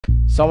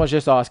Someone's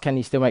just asked, can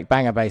you still make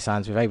banger bass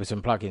lines with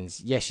Ableton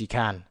plugins? Yes, you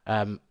can.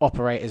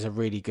 Operator's a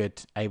really good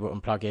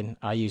Ableton plugin.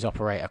 I use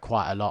Operator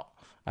quite a lot,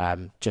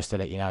 just to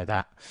let you know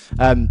that.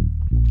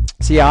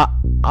 So yeah,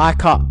 I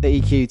cut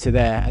the EQ to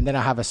there, and then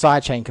I have a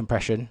sidechain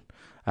compression,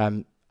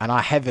 and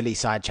I heavily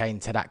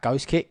sidechain to that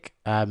ghost kick.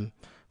 For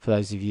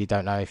those of you who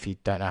don't know, if you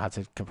don't know how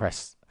to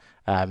compress,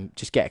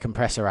 just get a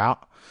compressor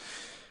out.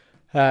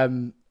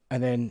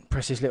 And then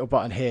press this little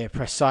button here,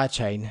 press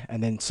sidechain,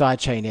 and then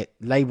sidechain it,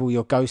 label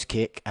your ghost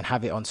kick and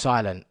have it on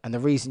silent. And the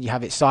reason you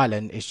have it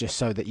silent is just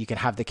so that you can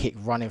have the kick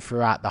running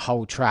throughout the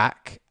whole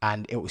track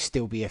and it will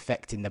still be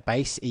affecting the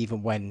bass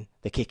even when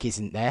the kick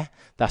isn't there.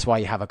 That's why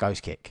you have a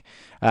ghost kick.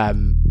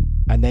 And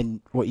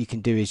then what you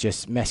can do is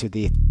just mess with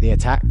the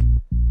attack.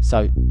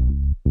 So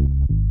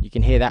you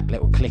can hear that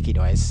little clicky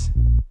noise.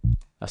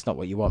 That's not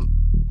what you want.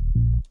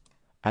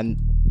 And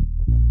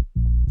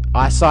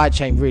I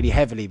sidechain really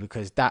heavily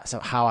because that's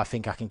how I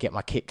think I can get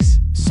my kicks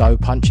so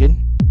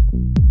punching.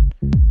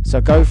 So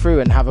go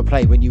through and have a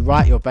play when you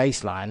write your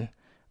bass line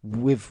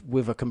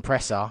with a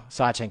compressor,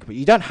 sidechain. But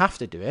you don't have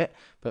to do it.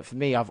 But for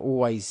me, I've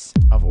always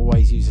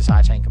used a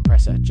sidechain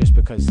compressor just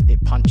because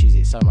it punches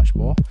it so much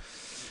more.